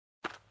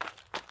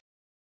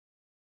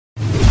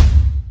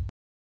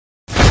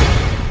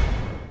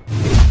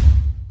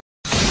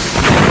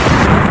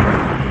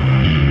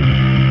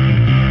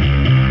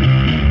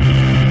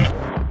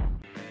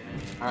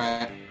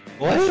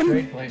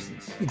trade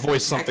places.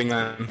 Voice something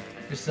then.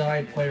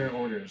 Decide player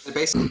orders.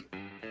 Basically.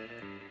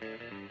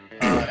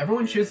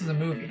 Everyone chooses a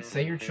movie.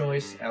 Say your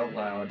choice out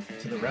loud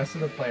to the rest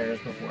of the players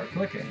before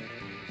clicking.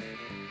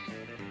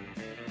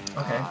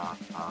 Okay.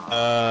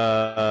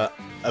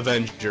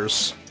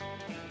 Avengers.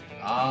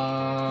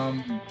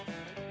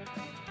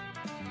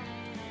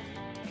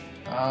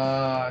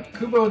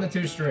 Kubo and the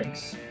Two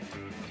Strings.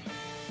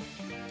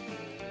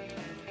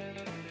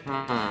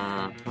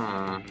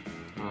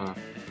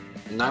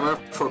 Nightmare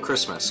Before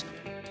Christmas.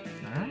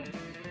 Alright.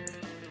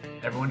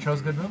 Everyone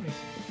chose good movies.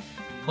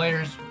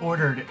 Players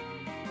order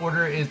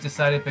is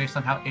decided based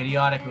on how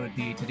idiotic it would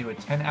be to do a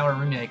 10-hour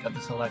remake of the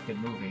selected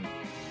movie.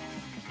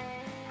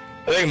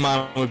 I think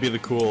mine would be the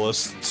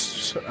coolest,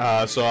 so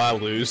I'll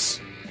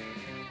lose.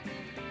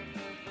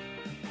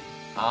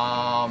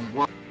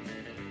 Well,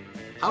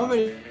 how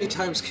many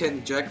times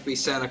can Jack be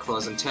Santa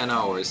Claus in 10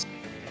 hours,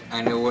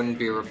 and it wouldn't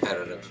be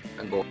repetitive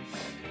and boring?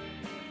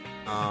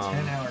 A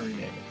 10-hour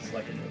remake of the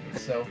selected movie.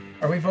 So,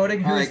 are we voting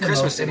who's Alright, the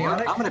Christmas most Day.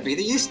 idiotic? I'm gonna be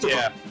the Easter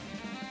Bunny.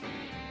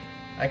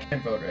 I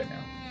can't vote right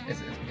now. It's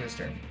his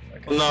turn.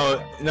 Okay.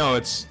 No,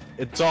 it's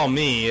all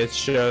me.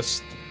 It's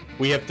just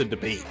we have to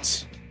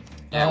debate.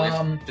 Yeah, we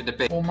have to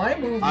debate. Well, my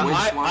movie.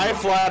 I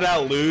flat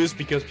out lose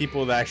because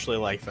people would actually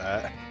like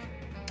that.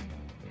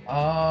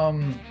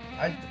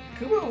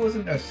 Kubo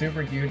wasn't a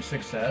super huge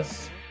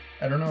success.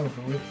 I don't know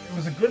who it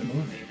was a good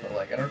movie, but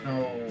like I don't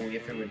know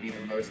if it would be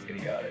the most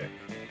idiotic.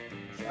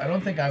 I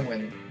don't think I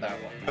win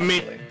that one. I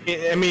mean,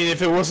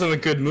 if it wasn't a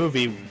good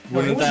movie,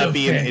 wouldn't that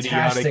be an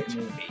idiotic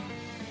movie?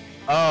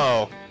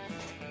 Oh.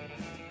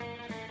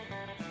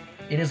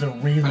 It is a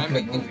really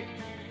good movie.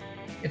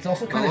 It's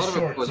also kind of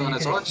short. It was on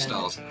its art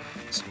styles.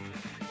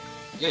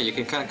 Yeah, you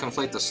can kind of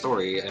conflate the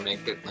story and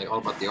make it like all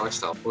about the art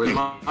style. Whereas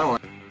my one,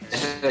 it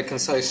had a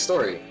concise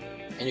story,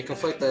 and you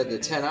conflate the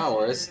 10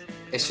 hours,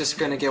 it's just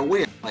gonna get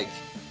weird. Like,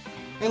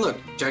 hey, look,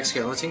 Jack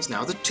Skellington's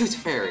now the Tooth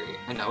Fairy,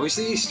 and now he's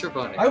the Easter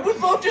Bunny. I would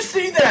love to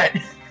see that.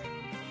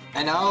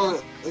 And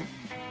now,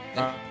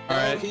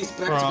 alright, he's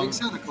back to being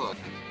Santa Claus.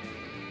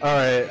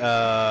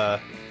 Alright,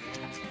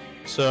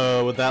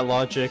 so with that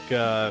logic,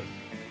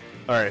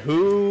 alright,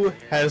 who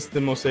has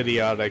the most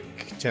idiotic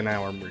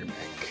 10-hour remake?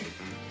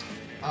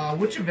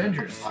 Which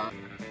Avengers?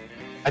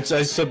 I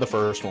said the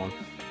first one.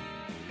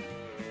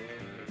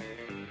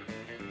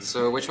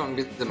 So which one would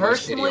be the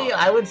most idiotic? Personally,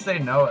 I would say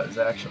Noah's,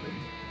 actually.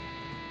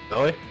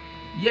 Really?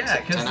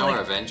 Yeah, because 10-hour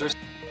like, Avengers?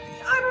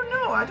 I don't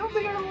know. I don't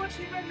think I would watch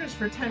the Avengers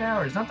for 10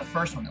 hours. Not the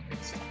first one, at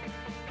least.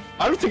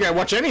 I don't think I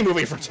watch any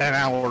movie for 10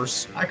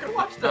 hours. I could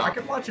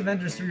watch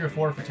Avengers 3 or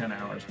 4 for 10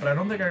 hours, but I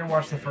don't think I could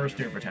watch the first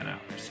 2 for 10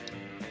 hours.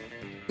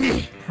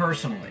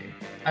 Personally.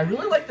 I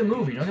really like the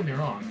movie, don't get me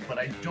wrong, but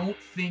I don't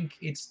think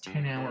it's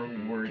 10-hour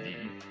worthy.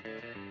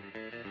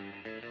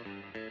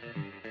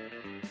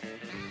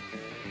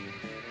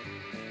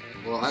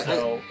 Well, I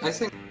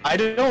think... I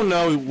don't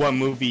know what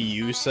movie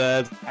you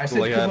said. I said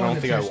like, I don't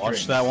think I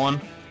watched that one.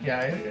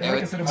 Yeah,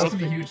 like I said, it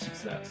wasn't a huge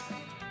success.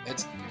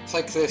 It's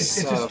like this.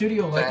 It's a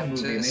studio like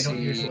movie, and they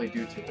don't usually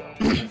do too well,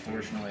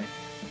 unfortunately.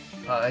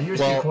 Here's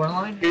the core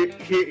line.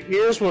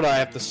 Here's what I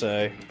have to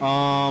say.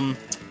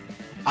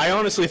 I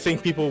honestly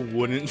think people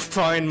wouldn't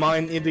find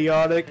mine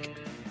idiotic.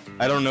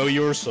 I don't know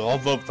yours, so I'll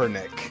vote for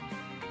Nick.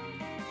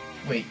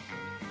 Wait.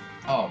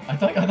 Oh, I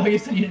thought you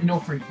said you didn't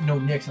know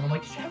Nick's, and I'm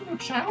like, did you have no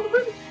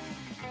childhood?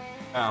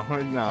 Oh,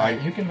 no.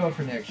 Alright, you can vote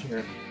for Nick,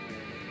 sure.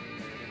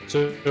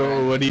 So,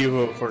 what do you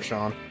vote for,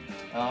 Sean?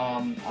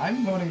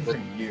 I'm voting for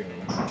you.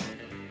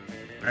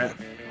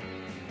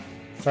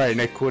 Alright,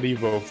 Nick, what do you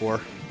vote for?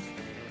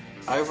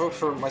 I vote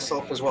for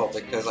myself as well,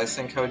 because I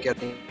think I would get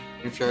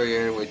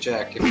infuriated with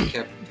Jack if he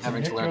kept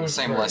having to learn the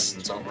same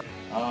lessons over.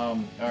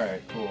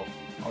 Alright, cool.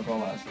 I'll go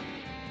last.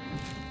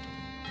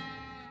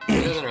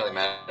 It doesn't really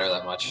matter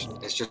that much.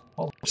 It's just...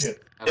 Holy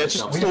shit. Yeah, it's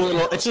just a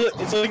little,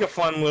 it's like a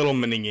fun little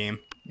mini game.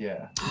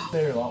 Yeah. We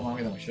stayed a lot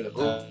longer than we should have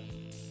done.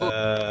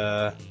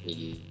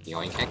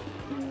 Yoink.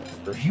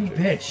 You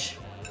bitch!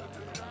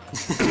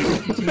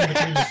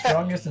 Between the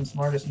strongest and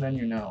smartest men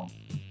you know.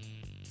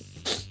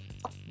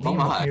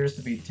 Liam appears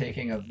to be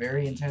taking a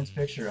very intense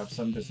picture of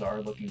some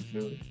bizarre-looking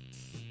food.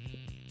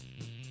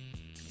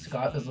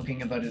 Scott is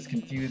looking about as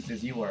confused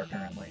as you are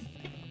currently.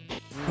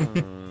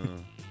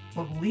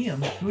 But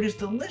Liam, food is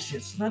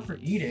delicious. It's not for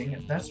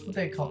eating. That's why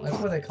they call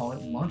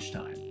it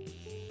lunchtime.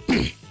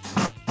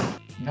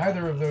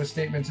 Neither of those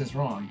statements is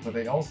wrong, but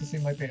they also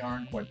seem like they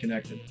aren't quite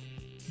connected.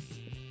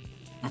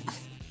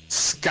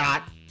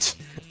 Scott,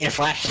 if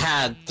I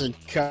had the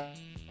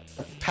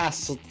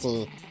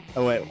capacity...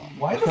 Oh wait,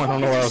 why I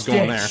don't know where I was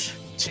going there.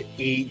 To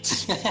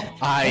eat,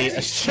 I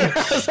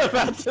was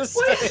about to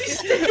say.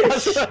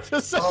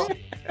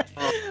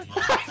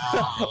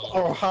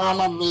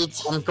 Ohana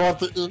meat, I'm going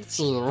to eat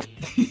you.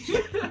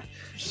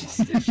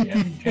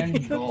 and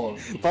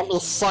Gollum. Let me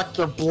suck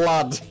your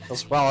blood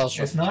as well as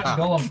your It's not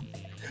Gollum.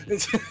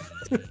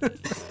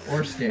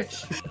 Or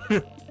Stitch.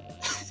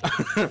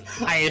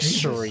 I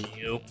assure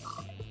you.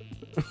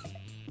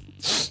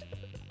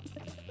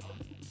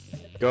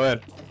 Go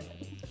ahead.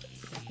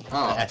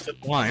 Oh,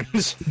 exit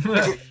lines.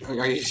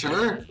 are you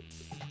sure?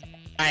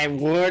 I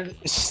would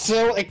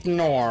still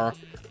ignore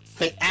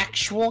the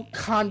actual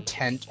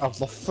content of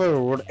the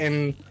food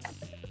in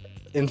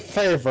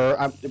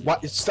favor.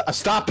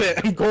 Stop it!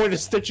 I'm going to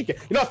Stitch again.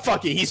 You know,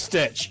 fuck it. He's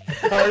Stitch.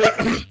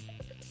 Alright.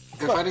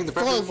 You're finding the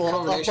perfect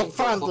combination for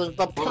finding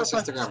the flawless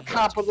perfect Instagram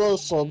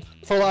post. combination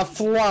for a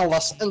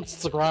flawless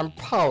Instagram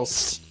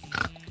post.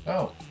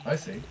 Oh, I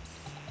see.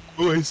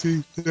 Oh, I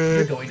see.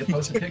 You're going to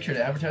post a picture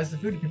to advertise the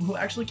food to people who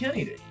actually can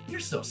eat it. You're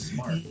so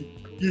smart.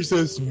 You're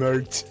so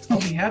smart. I'll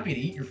be happy to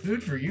eat your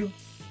food for you.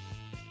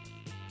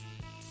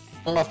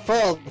 I'm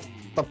afraid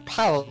the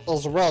palate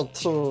is way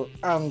too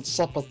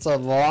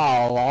unsophisticated.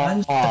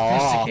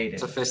 Unsophisticated.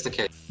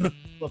 Sophisticated.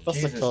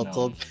 Jesus,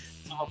 no.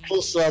 I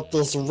appreciate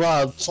this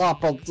red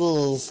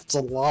Japanese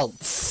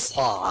delights.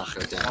 Go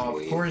down, Oh,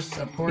 weed. of course,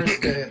 the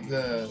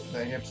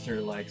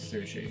hipster likes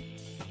sushi.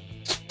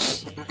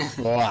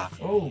 Wow.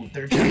 Oh,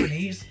 they're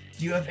Japanese.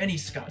 Do you have any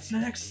Scott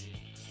snacks?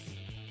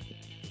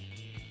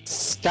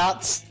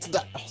 Scott's.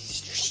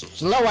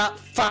 You know what?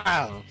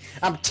 Fine.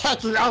 I'm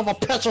taking all the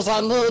pictures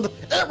I need.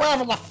 Eat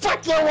whatever the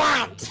fuck you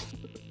want.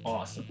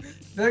 Awesome.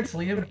 Thanks,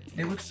 Liam.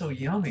 They look so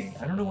yummy.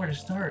 I don't know where to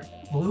start.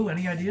 Blue,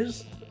 any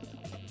ideas?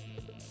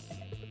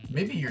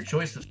 Maybe your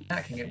choice of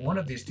snack can get one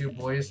of these two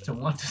boys to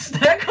want to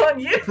snack on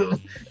you.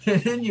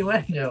 An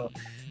innuendo.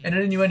 In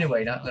an innuendo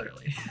way, not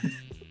literally.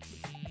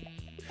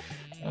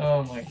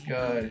 Oh my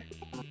god.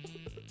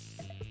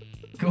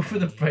 Go for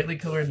the brightly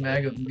colored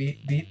bag of meat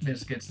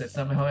biscuits that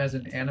somehow has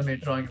an anime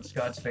drawing of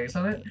Scott's face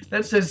on it.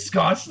 That says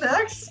Scott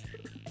Snacks?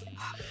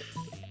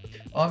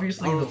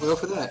 Obviously, Oh, go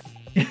for that.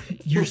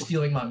 You're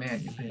stealing my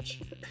man, you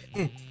bitch.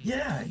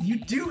 Yeah, you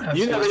do have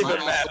You Scott never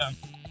even Snacks. met him.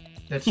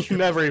 That's You true,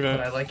 never even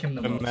but I like him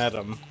the most. met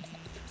him.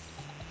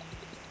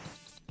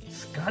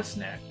 Scott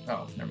Snack.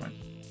 Oh, never mind.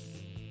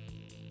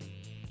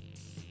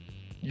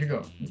 You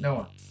go.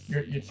 Noah.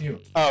 It's you.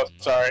 Oh,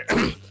 sorry.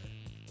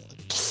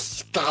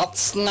 Scott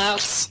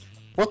Snacks?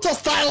 What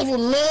does that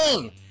even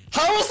mean?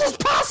 How is this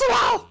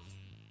possible?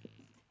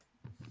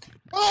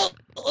 What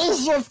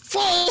is your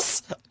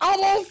face on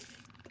a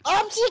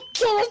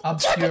obscure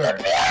Obscure.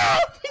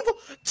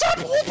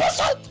 Japanese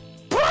person?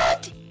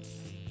 What?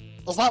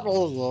 Is that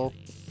really you?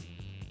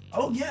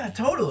 Oh yeah,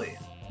 totally.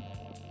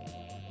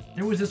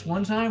 There was this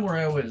one time where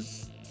I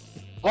was...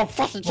 I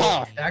fucking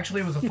Well, care.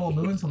 actually, it was a full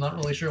moon, so I'm not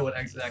really sure what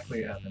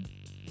exactly happened.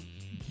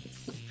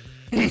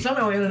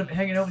 Somehow I ended up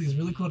hanging out with these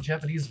really cool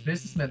Japanese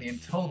businessmen the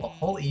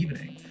whole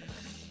evening.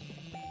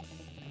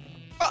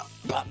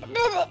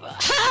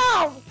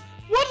 How?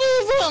 What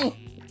even?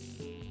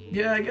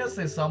 Yeah, I guess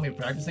they saw me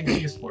practicing a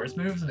few sports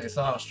moves, and they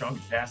saw how strong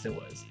and fast it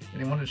was.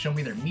 And they wanted to show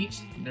me their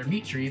meat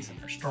treats, and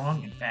they're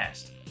strong and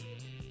fast.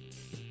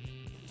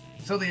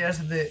 So they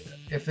asked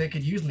if they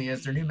could use me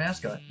as their new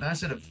mascot, and I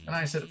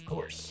said of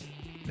course.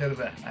 I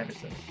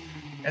just said.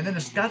 And then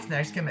the Scott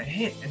Snacks came a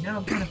hit, and now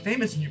I'm kind of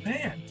famous in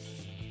Japan.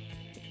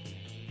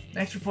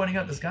 Thanks for pointing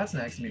out the Scott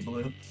Snacks to me,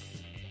 Blue.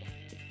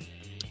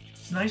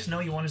 It's nice to know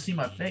you want to see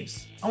my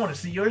face. I want to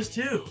see yours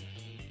too.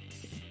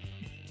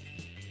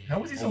 How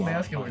was he so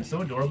masculine and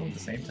so adorable at the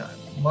same time?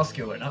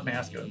 Muscular, not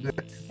masculine.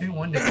 Maybe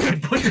one day we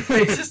can put your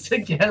faces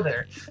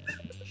together.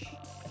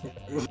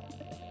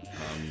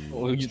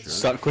 Well, you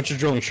stop. Quit your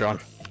drilling, Sean.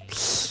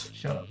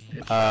 Shut up,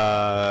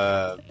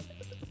 bitch.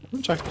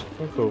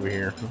 Look over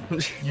here.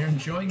 You're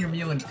enjoying your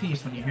meal in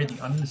peace when you hear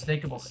the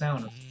unmistakable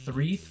sound of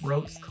 3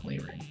 throats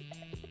clearing.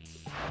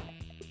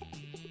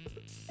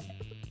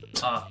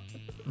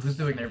 Who's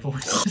doing their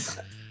voices?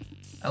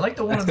 I like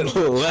the one on the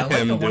Let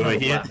him do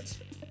it, yeah. left.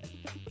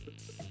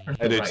 Or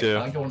I the do right. too. I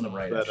like the one on the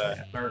right. But,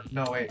 actually. Or,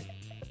 no, wait.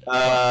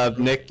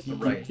 Nick,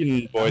 Right.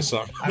 you can voice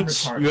some. I'm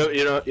retarded.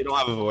 You don't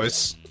have a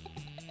voice.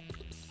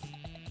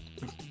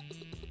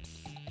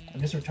 I'm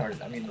just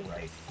retarded. I mean the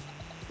right.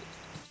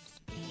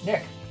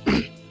 Nick.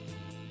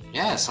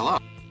 Yes, hello.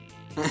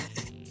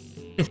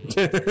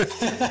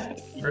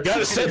 You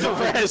gotta say the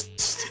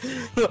rest.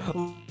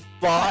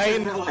 I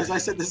didn't Line. realize I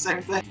said the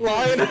same thing.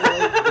 Line.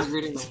 I was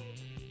reading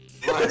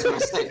the lines by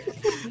mistake.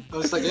 I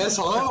was like, yes,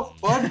 hello?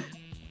 What?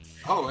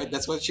 Oh, wait,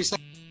 that's what she said.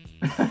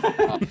 Yes,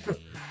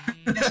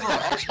 hello,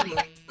 actually,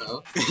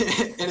 no.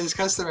 It is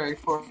customary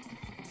for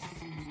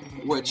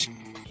which,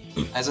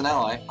 as an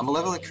ally, a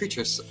malevolent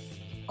creature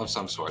of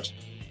some sort.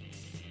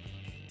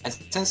 And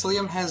since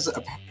Liam has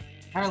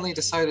apparently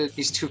decided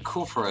he's too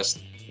cool for us,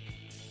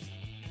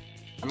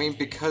 I mean,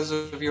 because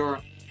of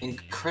your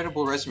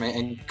incredible resume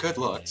and good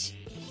looks,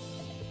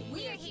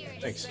 We're here to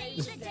Thanks. save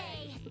the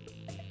day.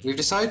 we've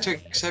decided to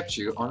accept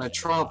you on a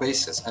trial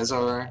basis as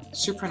our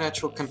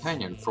supernatural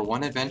companion for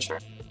one adventure.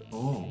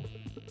 Ooh.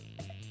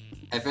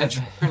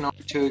 Adventure not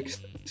to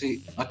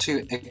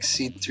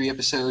exceed 3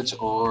 episodes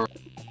or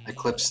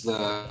eclipse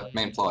the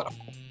main plot.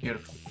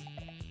 Beautiful.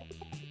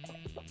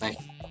 Thank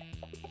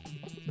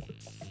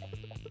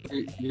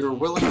you. Your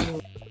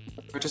willing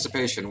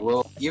participation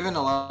will even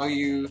allow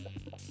you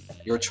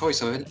your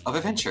choice of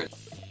adventure.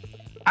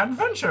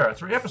 Adventure!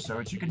 3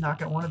 episodes. You can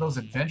knock out one of those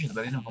adventures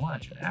by the end of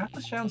lunch. That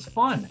sounds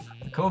fun.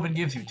 The Coven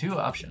gives you 2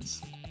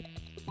 options.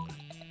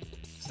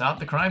 Stop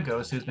the crime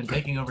ghost who's been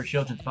taking over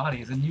children's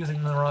bodies and using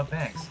them to rob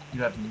banks.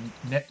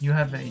 You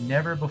have a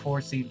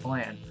never-before-seen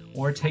plan,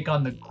 or take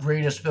on the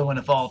greatest villain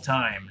of all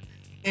time.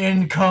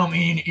 Income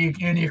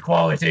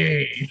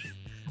inequality!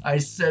 I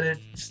said it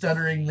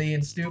stutteringly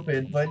and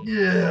stupid, but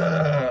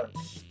yeah.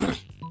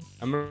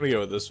 I'm gonna go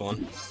with this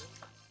one.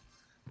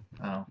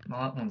 Oh, well,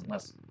 that one's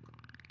less.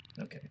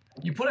 Okay.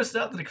 You put a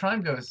stop to the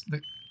crime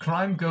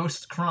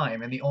ghost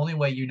crime in the only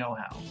way you know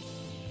how.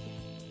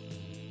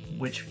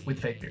 Which, with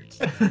fake beards.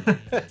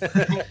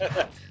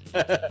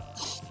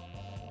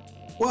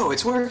 Whoa,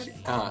 it's working.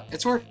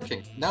 It's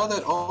working. Now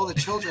that all the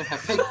children have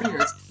fake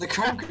beards, the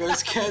crime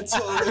ghost can't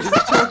tell they're the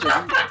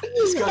children.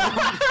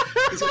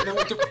 He's got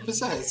nowhere to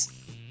possess.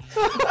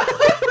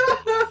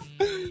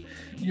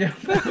 Yeah,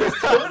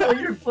 I know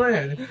your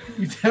plan.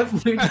 You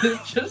definitely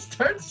just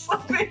start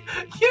slapping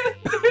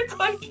kids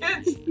on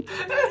kids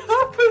and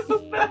hope for the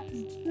best.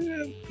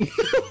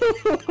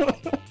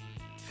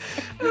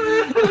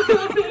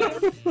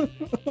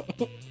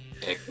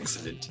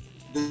 Excellent.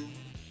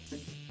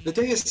 The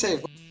day is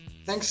saved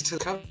thanks to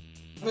the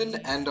Coven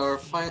and our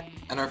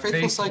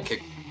faithful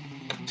sidekick.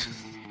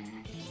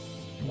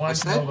 Want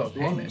to know about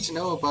payment? To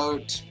know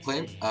about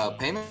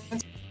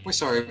payments? We're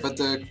sorry, but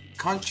the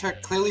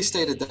contract clearly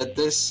stated that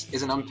this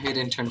is an unpaid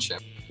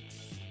internship.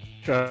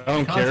 I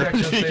don't care.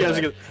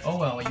 Oh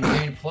well, you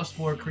gain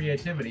 +4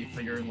 creativity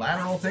for your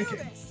lateral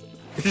thinking.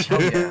 Oh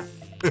yeah.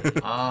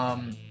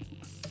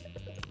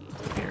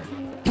 Here.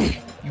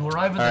 You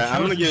arrive at the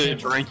I'm gonna get a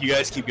table. drink. You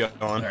guys keep going.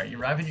 Alright, you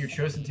arrive at your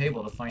chosen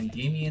table to find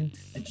Damien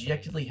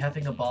dejectedly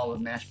hefting a ball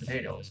of mashed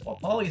potatoes, while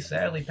Polly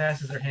sadly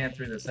passes her hand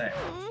through the same.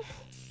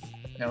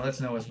 Now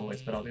let's know his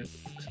voice, but I'll do.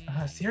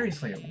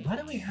 Seriously, what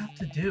do we have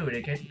to do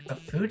to get a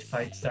food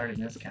fight started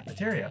in this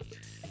cafeteria?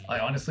 I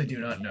honestly do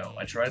not know.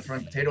 I tried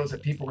throwing potatoes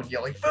at people and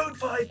yelling, "Food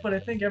fight!" but I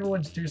think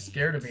everyone's too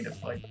scared of me to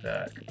fight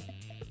back.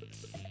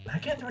 I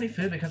can't throw any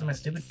food because of my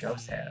stupid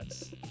ghost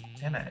hands.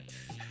 Damn it.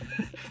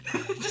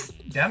 Just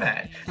damn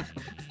it.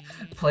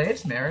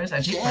 Plates, mirrors,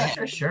 and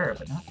pressure, sure,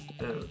 but not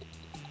food.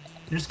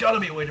 There's gotta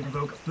be a way to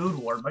provoke a food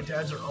war. My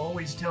dads are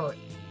always telling.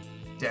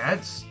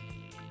 Dads?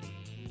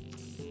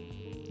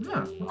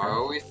 Huh, okay. Are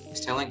always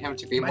telling him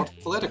to be more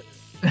political.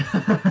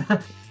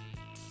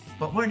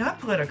 But we're not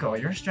political.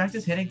 Your strength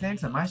is hitting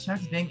things, and my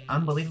strength is being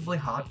unbelievably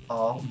hot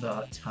all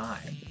the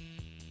time.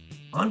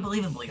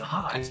 Unbelievably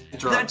hot.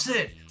 That's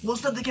it. We'll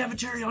set the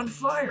cafeteria on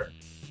fire.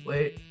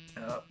 Wait,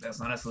 that's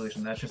not a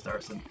solution. That's just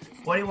arson.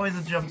 Why do you always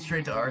jump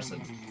straight to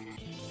arson?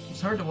 It's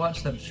hard to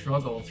watch them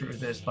struggle through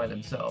this by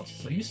themselves,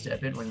 so you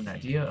step in with an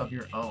idea of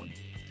your own.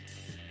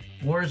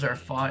 Wars are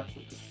fought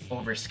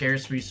over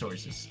scarce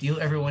resources. Steal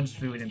everyone's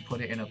food and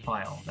put it in a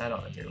pile. That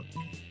ought to do.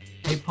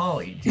 Hey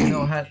Polly, do you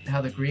know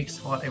how the Greeks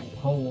fought a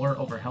whole war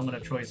over Helmet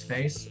of Troy's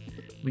face?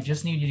 We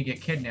just need you to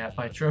get kidnapped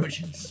by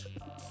Trojans.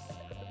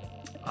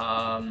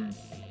 Go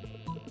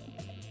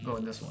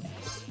with this one.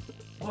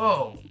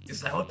 Whoa,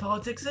 is that what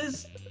politics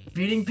is?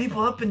 Beating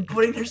people up and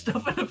putting their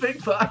stuff in a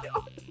big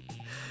pile?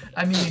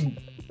 I mean,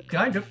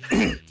 kind of.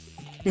 I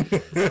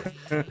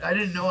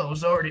didn't know I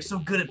was already so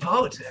good at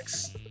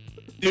politics.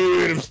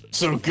 Dude, I'm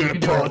so good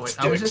at politics.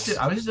 I was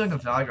just doing a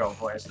Valley Girl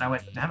voice, and I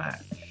went, damn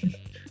it.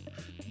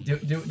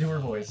 do her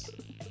voice.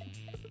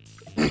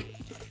 And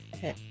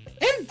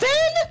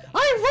then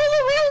I roll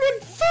around in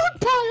food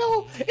pile.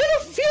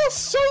 It'll feel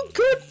so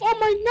good on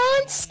my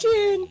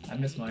non-skin. I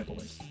miss my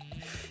voice.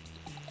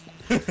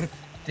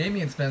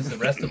 Damien spends the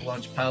rest of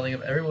lunch piling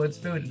up everyone's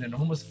food in an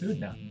almost food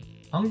mountain.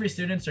 Hungry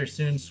students are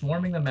soon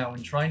swarming the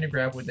mountain, trying to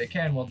grab what they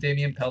can, while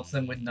Damien pelts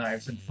them with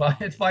knives and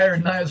fire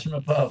knives from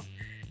above.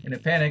 In a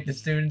panic, the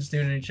students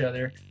tune each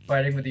other,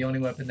 fighting with the only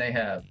weapon they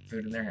have,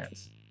 food in their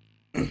hands.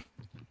 Good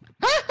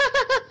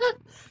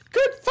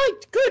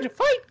fight! Good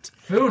fight!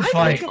 Food I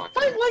fight! think a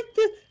fight like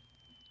this...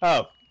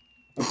 Oh.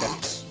 Okay.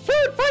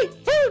 Food fight!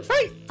 Food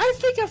fight! I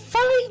think a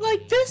fight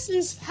like this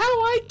is how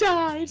I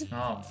died!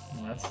 Oh,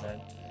 well, that's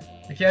sad.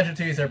 The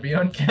casualties are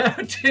beyond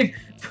counting,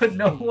 but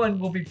no one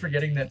will be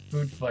forgetting that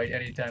food fight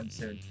anytime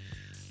soon.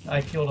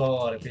 I killed a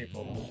lot of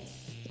people.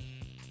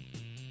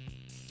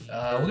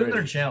 We'll do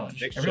another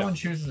challenge. Everyone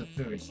chooses a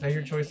food. Say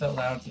your choice out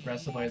loud,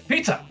 suppress the voice.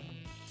 Pizza!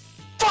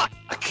 Fuck!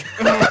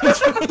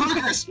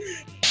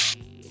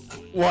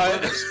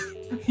 What?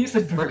 He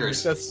said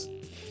burgers. That's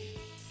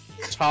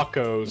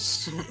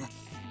tacos.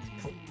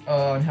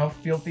 And how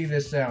filthy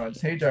this sounds.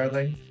 Hey,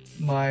 darling,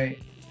 my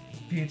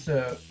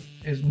pizza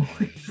is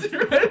moist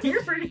and ready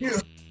for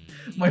you.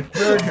 My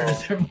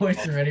burgers are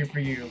moist and ready for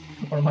you.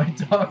 Or my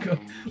taco.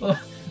 Well,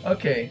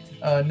 okay.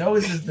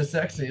 Noah's is the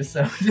sexiest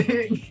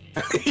sounding.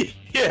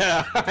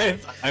 Yeah,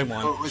 I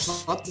won. Oh,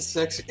 it's not the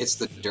sex, it's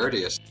the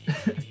dirtiest.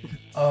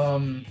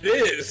 It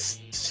is.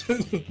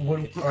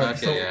 Alright, Okay,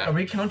 so yeah. are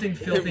we counting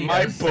filthy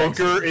My as sex?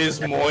 booger is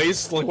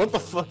moist. Like, what the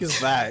fuck is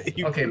that?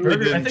 You Okay, really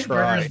burger. I didn't think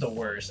try. burger's the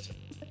worst.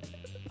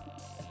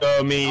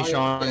 Me, Oh,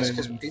 Sean, yes, and...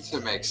 because pizza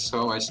makes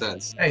so much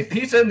sense. Hey,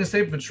 pizza in the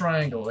shape of a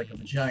triangle, like a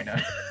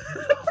vagina.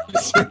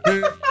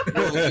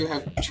 Well, if you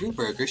have 2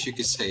 burgers, you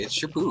could say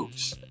it's your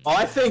boobs. Oh,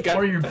 I think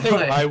Or your I think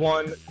butt. I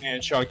won,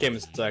 and Sean came in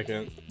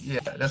second. Yeah,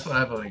 that's what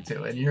I'm voting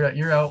too. And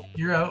you're out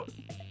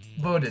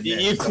voted.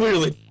 You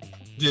clearly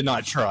did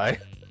not try.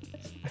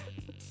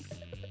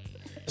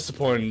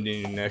 Disappointing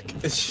you, Nick.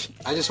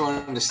 I just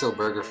wanted to steal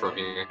burger from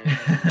you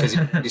because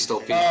you stole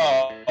pizza.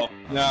 Oh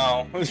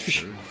no,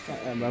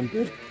 I'm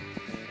good.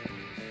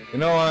 You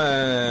know what?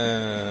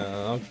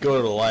 I'll go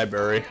to the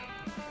library.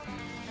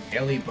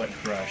 Daily butt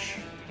crush.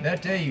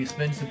 That day, you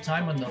spend some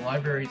time on the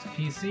library's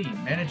PC,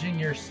 managing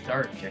your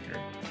start kicker.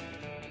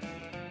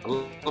 I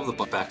love the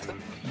butt back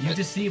then. You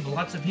deceive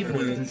lots of people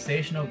with a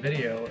sensational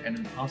video and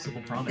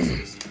impossible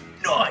promises.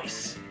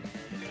 Nice!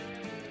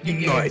 You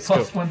get Nice,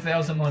 plus go.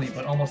 1,000 money,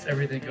 but almost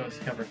everything goes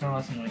to cover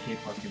costs and you only keep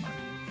plus 2 money.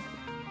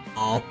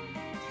 Oh.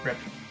 Rip.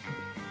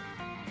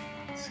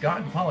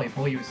 Scott and Polly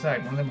pull you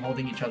aside, one of them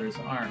holding each other's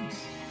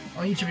arms.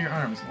 On each of your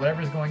arms,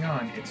 whatever's going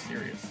on, it's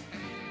serious.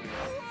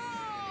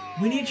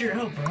 We need your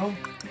help, bro.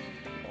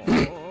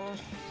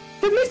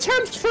 The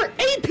midterms for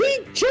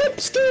AP jump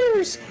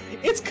scares!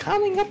 It's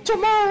coming up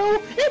tomorrow,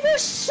 and we're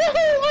so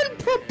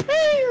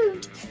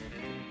unprepared!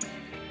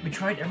 We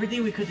tried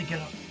everything we could to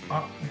get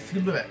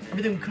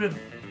everything we could have.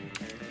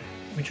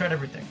 We tried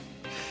everything.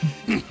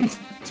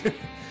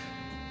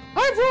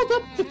 I rolled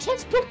up the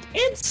textbook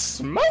and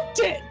smoked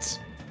it!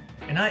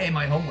 And I ate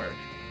my homework.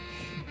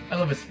 I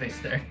love his face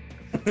there.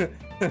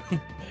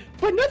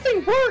 But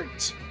nothing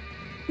worked!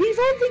 We've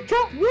only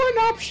got one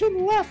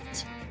option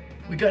left!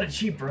 We got it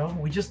cheap, bro.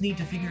 We just need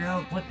to figure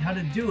out how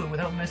to do it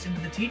without messing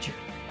with the teacher.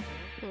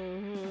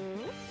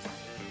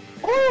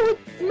 Or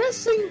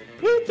messing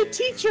with the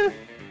teacher!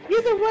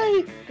 Either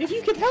way, if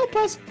you could help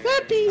us,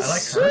 that'd be I like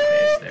her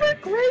face super there.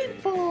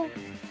 grateful!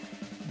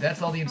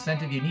 That's all the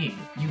incentive you need.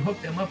 You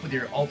hook them up with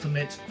your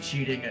ultimate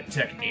cheating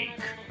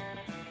technique.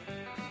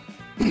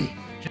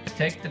 Just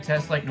take the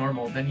test like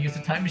normal, then use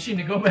the time machine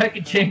to go back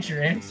and change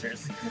your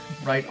answers.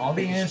 Write all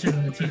the answers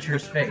in the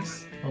teacher's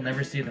face. He'll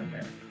never see them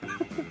there.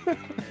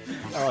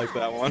 I like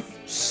that one.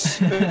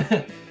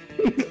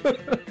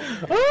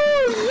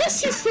 Oh,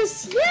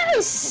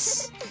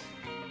 yes!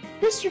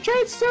 Mr.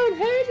 Johnstone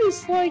Head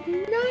is like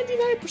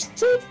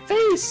 99%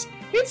 face.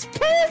 It's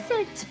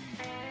perfect!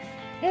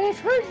 And I've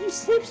heard he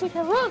sleeps like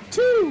a rock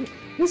too.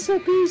 This'll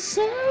be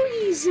so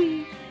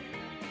easy.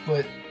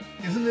 But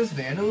isn't this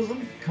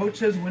vandalism? Coach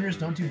says winners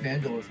don't do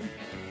vandalism.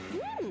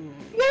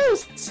 No,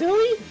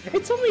 silly.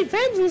 It's only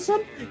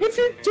vandalism if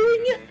you're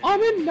doing it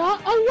on a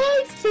not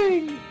alive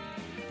thing.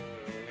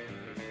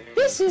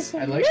 This is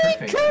I like her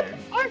face makeup there.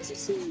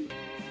 artisan.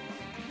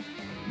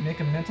 Make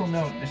a mental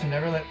note. You should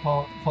never let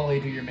Polly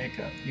do your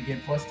makeup. You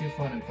gain +2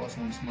 fun and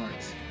 +1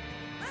 smarts.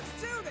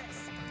 Let's do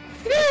this!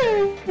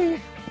 No.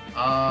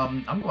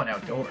 I'm going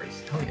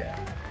outdoors. Hell yeah.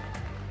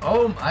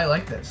 Oh, I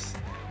like this.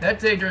 That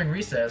day during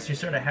recess, you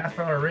start a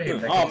half-hour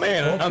rave that Oh gets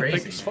man, so I'm crazy.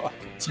 thick as fuck.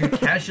 You're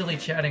casually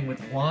chatting with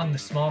Juan, the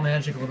small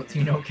magical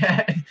Latino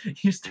cat.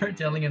 You start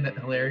telling him that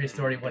hilarious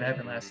story of what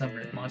happened last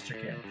summer at Monster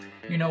Camp.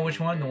 You know which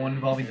one? The one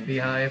involving the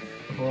beehive,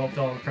 the blow-up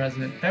doll of the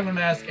president, penguin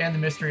mask, and the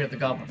mystery of the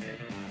Goblin King.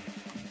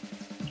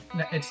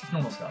 It's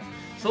normal stuff.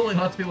 Slowly,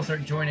 lots of people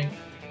start joining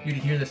you to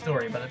hear the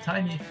story. By the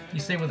time you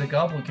say what the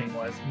Goblin King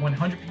was,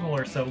 100 people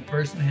or so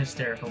burst into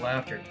hysterical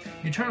laughter.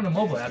 You turn on the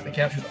mobile app that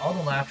captures all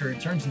the laughter and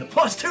turns into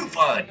 +2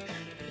 fun!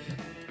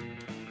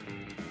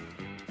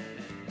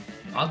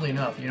 Oddly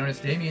enough, you notice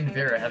Damien and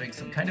Vera having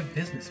some kind of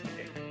business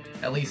meeting.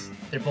 At least,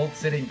 they're both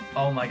sitting...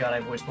 Oh my god,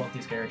 I voiced both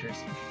these characters.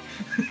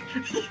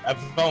 At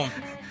phone.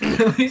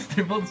 At least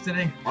they're both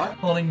sitting What?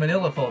 holding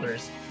manila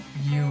folders.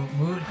 You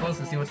move close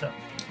to see what's up.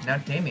 Now,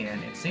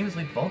 Damien, it seems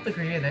we both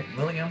agree that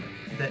William,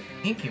 the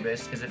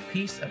Incubus, is a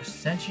piece of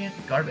sentient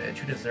garbage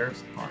who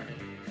deserves harm.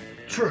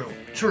 True,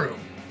 true.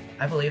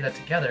 I believe that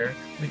together,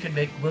 we could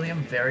make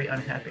William very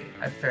unhappy.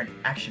 I've prepared an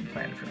action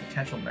plan for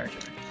potential merger.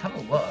 Have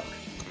a look.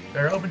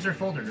 Vera opens her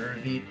folder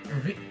to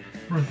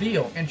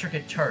reveal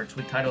intricate charts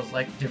with titles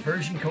like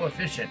Diversion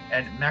Coefficient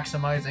and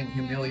Maximizing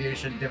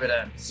Humiliation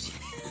Dividends.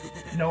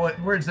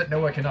 Words that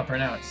Noah cannot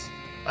pronounce.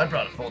 I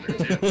brought a folder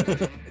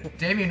too.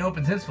 Damien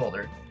opens his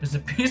folder. There's a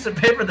piece of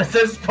paper that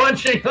says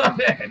punching on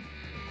it.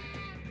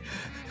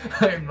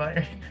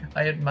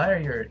 I admire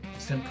your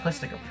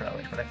simplistic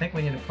approach, but I think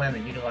we need a plan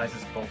that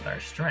utilizes both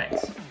our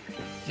strengths.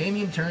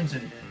 Damien turns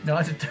and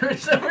nods and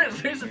turns over his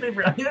piece of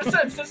paper. On the other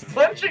side says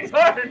punching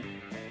hard.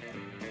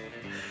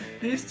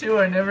 These two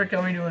are never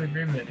coming to an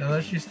agreement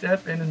unless you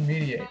step in and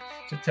mediate.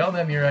 So tell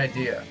them your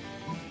idea.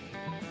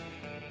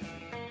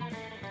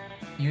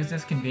 Use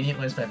this convenient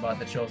list I bought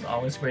that shows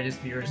all his greatest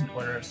viewers in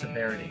order of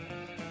severity.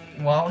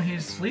 While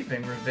he's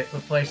sleeping,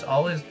 replace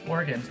all his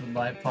organs with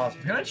live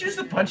possums. Can I choose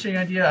the punching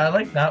idea? I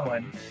like that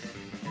one.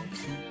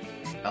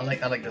 I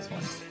like this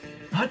one.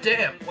 Hot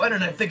damn! Why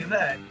didn't I think of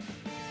that?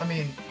 I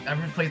mean,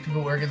 I've replaced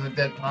people's organs with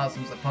dead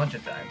possums a bunch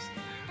of times.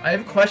 I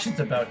have questions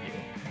about you,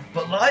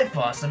 but live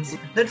possums?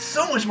 That's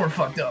so much more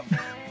fucked up.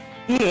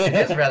 It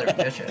is rather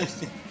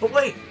vicious. But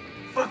wait!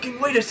 Fucking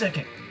wait a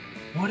second!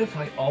 What if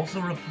I also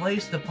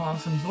replace the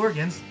possum's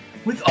organs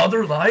with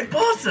other live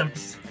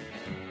possums?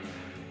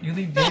 You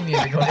leave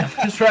Damien to go down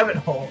this rabbit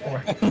hole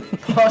or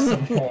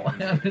possum hole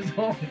on his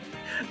own.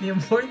 The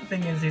important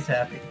thing is he's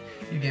happy.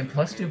 You gain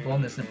 +2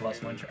 boldness and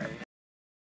 +1 charm.